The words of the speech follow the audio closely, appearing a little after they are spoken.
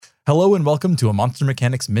Hello and welcome to a Monster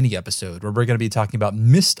Mechanics mini episode where we're going to be talking about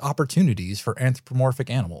missed opportunities for anthropomorphic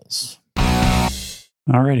animals.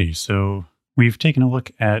 Alrighty, so we've taken a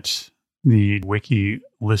look at the wiki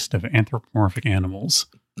list of anthropomorphic animals,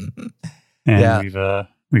 and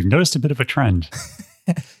we've noticed a bit of a trend.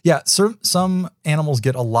 Yeah, some animals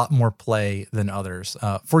get a lot more play than others.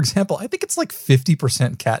 For example, I think it's like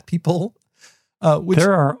 50% cat people. Which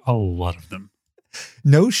there are a lot of them.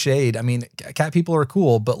 No shade. I mean, cat people are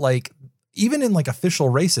cool, but like even in like official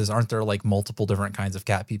races, aren't there like multiple different kinds of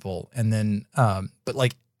cat people? And then, but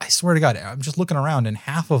like, I swear to God, I'm just looking around and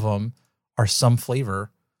half of them are some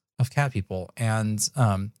flavor of cat people. And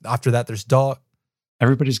after that, there's dog.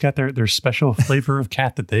 Everybody's got their special flavor of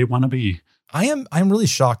cat that they want to be. I'm really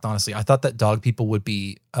shocked, honestly. I thought that dog people would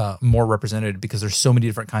be more represented because there's so many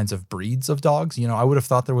different kinds of breeds of dogs. You know, I would have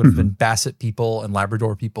thought there would have been Basset people and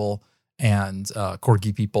Labrador people and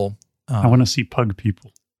Corgi people. I want to see pug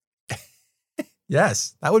people.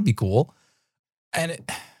 Yes, that would be cool. And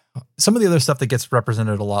some of the other stuff that gets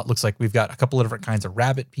represented a lot looks like we've got a couple of different kinds of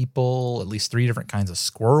rabbit people, at least 3 different kinds of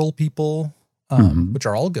squirrel people, which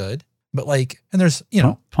are all good. But like, and there's, you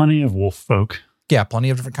know, plenty of wolf folk. Yeah,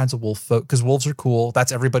 plenty of different kinds of wolf folk because wolves are cool.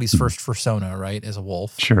 That's everybody's first persona, right? As a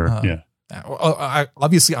wolf. Sure, yeah.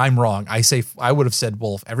 Obviously, I'm wrong. I would have said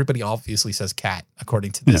wolf. Everybody obviously says cat,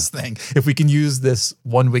 according to this thing. If we can use this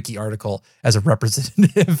one wiki article as a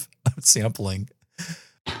representative of sampling.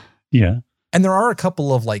 Yeah. And there are a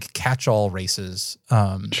couple of like catch-all races.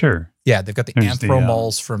 Sure. Yeah, they've got the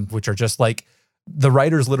Anthropomissed from which are just like the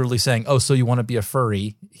writer's literally saying, oh, so you want to be a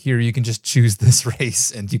furry? Here you can just choose this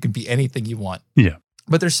race and you can be anything you want. Yeah.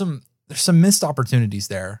 But there's some missed opportunities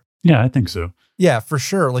there. Yeah, I think so. Yeah, for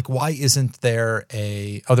sure. Like, why isn't there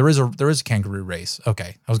there is a kangaroo race.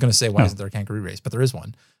 Okay. I was going to say, why isn't there a kangaroo race? But there is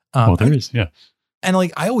one. There is, yeah. And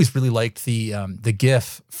like, I always really liked the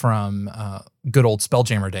GIF from good old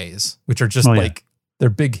Spelljammer days, which are just they're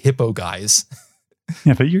big hippo guys.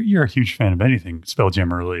 Yeah, but you're a huge fan of anything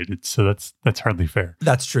Spelljammer related, so that's hardly fair.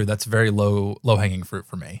 That's true. That's very low hanging fruit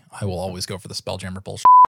for me. I will always go for the Spelljammer bullshit.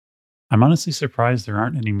 I'm honestly surprised there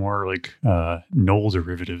aren't any more like Knoll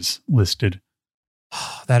derivatives listed.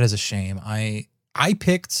 That is a shame. I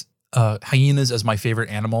picked hyenas as my favorite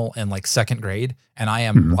animal in like 2nd grade, and I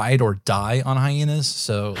am ride or die on hyenas.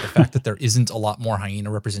 So the fact that there isn't a lot more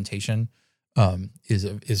hyena representation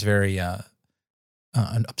is very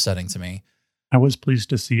upsetting to me. I was pleased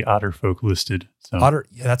to see otter folk listed. So. Otter,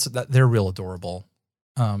 yeah, they're real adorable.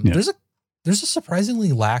 There's a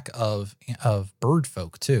surprisingly lack of bird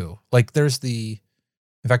folk too. Like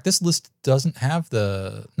in fact, this list doesn't have it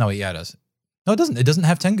does. No, it doesn't. It doesn't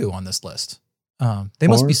have Tengu on this list. They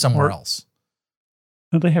must be somewhere else.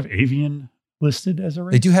 No, they have avian listed as a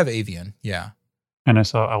race. They do have avian, yeah. And I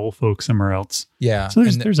saw owl folk somewhere else. Yeah. So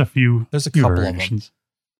there's a few. There's a couple variations. of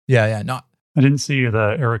them. Yeah. Not. I didn't see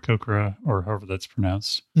the Aarakocra or however that's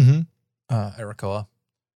pronounced. Arakoa.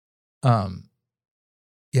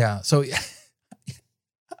 Yeah. So.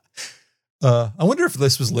 I wonder if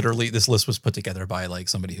this list was put together by like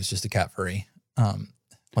somebody who's just a cat furry.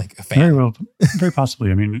 Like a fan. Very possibly.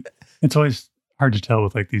 I mean, it's always hard to tell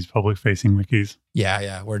with like these public facing wikis.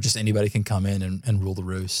 Yeah. Where just anybody can come in and rule the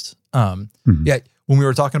roost. Yeah. When we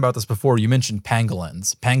were talking about this before, you mentioned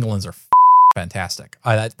pangolins. Pangolins are fantastic.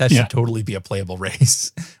 That should totally be a playable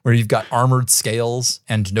race where you've got armored scales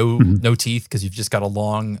and no teeth because you've just got a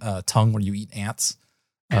long tongue where you eat ants.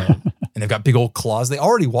 And they've got big old claws. They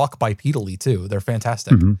already walk bipedally too. They're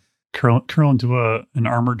fantastic. Curl into an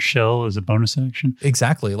armored shell as a bonus action.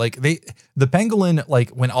 Exactly. Like the pangolin,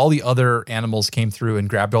 like when all the other animals came through and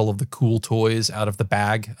grabbed all of the cool toys out of the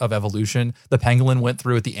bag of evolution, the pangolin went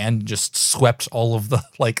through at the end and just swept all of the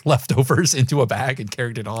like leftovers into a bag and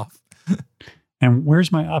carried it off. And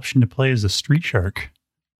where's my option to play as a street shark?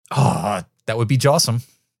 That would be jawsome.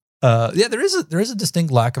 Yeah, there is a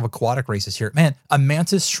distinct lack of aquatic races here. Man, a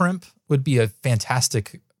mantis shrimp would be a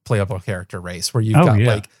fantastic playable character race where you've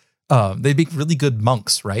got they'd be really good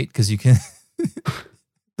monks, right? Because you can,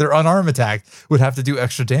 their unarmed attack would have to do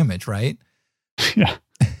extra damage, right? Yeah.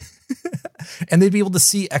 And they'd be able to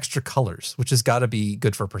see extra colors, which has got to be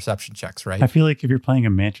good for perception checks, right? I feel like if you're playing a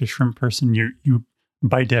mantis shrimp person, you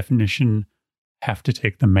by definition have to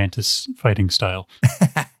take the mantis fighting style.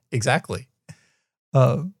 Exactly.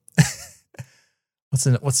 What's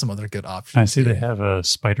some other good options? I see they have a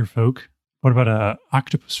spider folk. What about a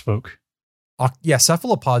octopus folk? Yeah,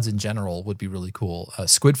 cephalopods in general would be really cool.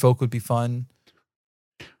 Squid folk would be fun.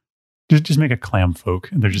 Just make a clam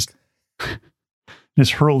folk, and they're just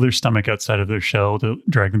hurl their stomach outside of their shell to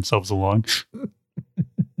drag themselves along.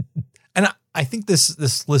 And I think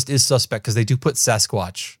this list is suspect because they do put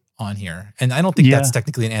Sasquatch on here. And I don't think that's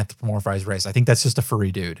technically an anthropomorphized race. I think that's just a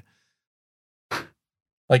furry dude.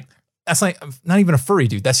 Like, that's not even a furry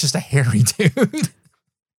dude. That's just a hairy dude.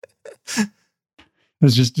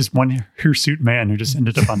 There's just one hirsute man who just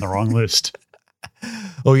ended up on the wrong list.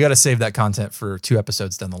 Well, we got to save that content for 2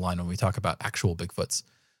 episodes down the line when we talk about actual Bigfoots.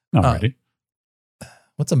 Alrighty.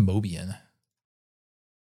 What's a Mobian?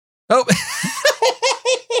 Oh,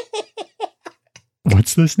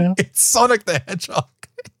 what's this now? It's Sonic the Hedgehog.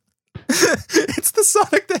 It's the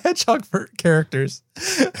Sonic the Hedgehog for characters.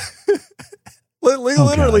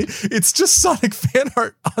 Literally, it's just Sonic fan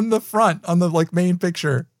art on the front, on the like main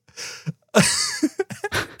picture.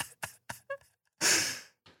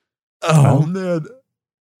 Man.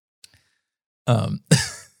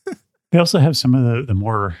 They also have some of the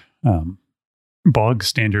more bog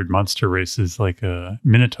standard monster races, like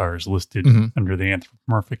minotaurs listed under the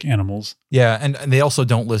anthropomorphic animals. Yeah, and they also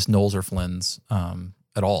don't list gnolls or flins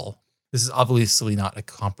at all. This is obviously not a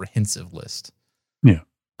comprehensive list. Yeah.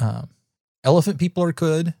 Elephant people are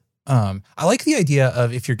good. I like the idea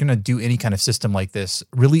of, if you're going to do any kind of system like this,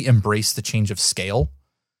 really embrace the change of scale.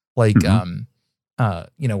 Like,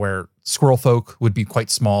 where squirrel folk would be quite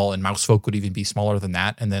small and mouse folk would even be smaller than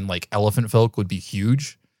that. And then like elephant folk would be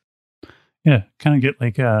huge. Yeah. Kind of get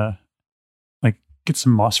get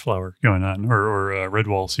some moss flower going on or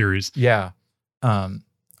Redwall series. Yeah.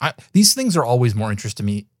 These things are always more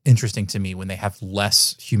interesting to me when they have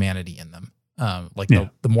less humanity in them. The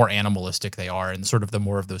more animalistic they are and sort of the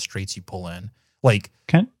more of those traits you pull in. Like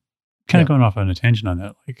kind of going off on a tangent on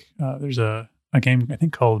that. Like there's a game I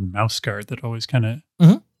think called Mouse Guard that always kind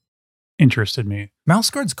of interested me. Mouse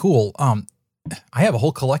Guard's cool. I have a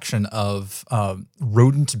whole collection of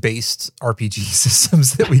rodent-based RPG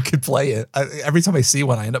systems that we could play it. Every time I see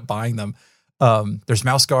one, I end up buying them. There's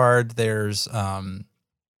Mouse Guard. There's the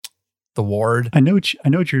Ward. I know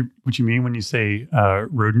what you mean when you say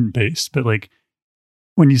rodent-based, but like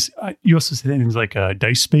when you also say things like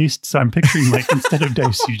dice-based. So I'm picturing like instead of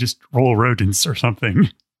dice, you just roll rodents or something.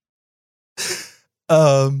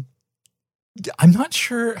 I'm not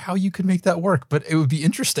sure how you could make that work, but it would be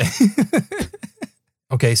interesting.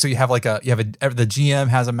 Okay, so you have the GM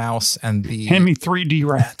has a mouse and hand me 3D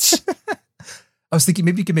rats. I was thinking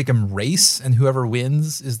maybe you could make them race, and whoever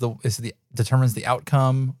wins determines the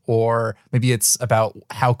outcome, or maybe it's about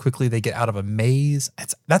how quickly they get out of a maze.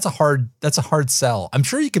 That's a hard sell. I'm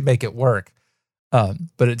sure you could make it work, but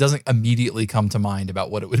it doesn't immediately come to mind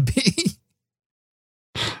about what it would be.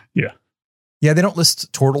 Yeah. They don't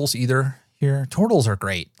list turtles either here. Turtles are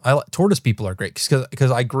great. Tortoise people are great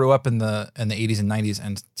because I grew up in the 80s and 90s,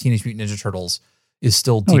 and Teenage Mutant Ninja Turtles is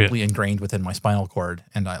still deeply ingrained within my spinal cord,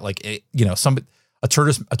 and I like it. A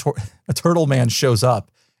turtle man shows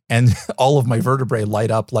up and all of my vertebrae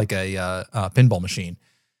light up like a pinball machine.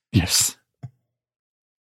 Yes.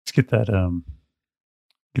 Let's get that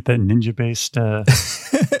ninja based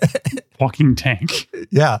walking tank.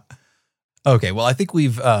 Yeah. Okay. Well, I think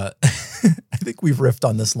we've riffed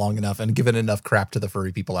on this long enough and given enough crap to the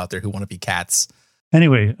furry people out there who want to be cats.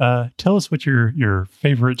 Anyway, tell us what your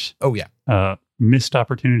favorite missed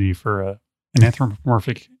opportunity for an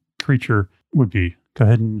anthropomorphic creature would be. Go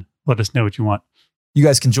ahead and let us know what you want. You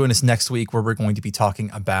guys can join us next week where we're going to be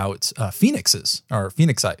talking about phoenixes or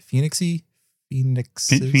phoenixes.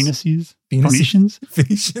 Phoenicians.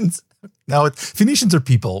 No, Phoenicians are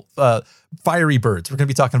people. Fiery birds. We're going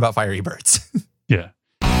to be talking about fiery birds. Yeah.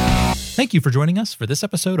 Thank you for joining us for this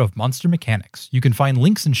episode of Monster Mechanics. You can find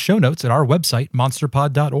links and show notes at our website,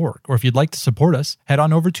 monsterpod.org. Or if you'd like to support us, head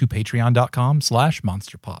on over to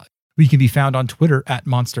patreon.com/monsterpod. We can be found on Twitter at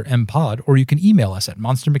MonsterMPod, or you can email us at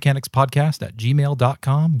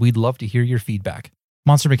monstermechanicspodcast@gmail.com. We'd love to hear your feedback.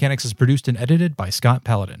 Monster Mechanics is produced and edited by Scott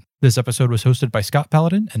Paladin. This episode was hosted by Scott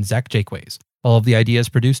Paladin and Zach Jakeways. All of the ideas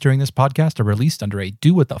produced during this podcast are released under a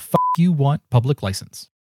do what the fuck you want public license.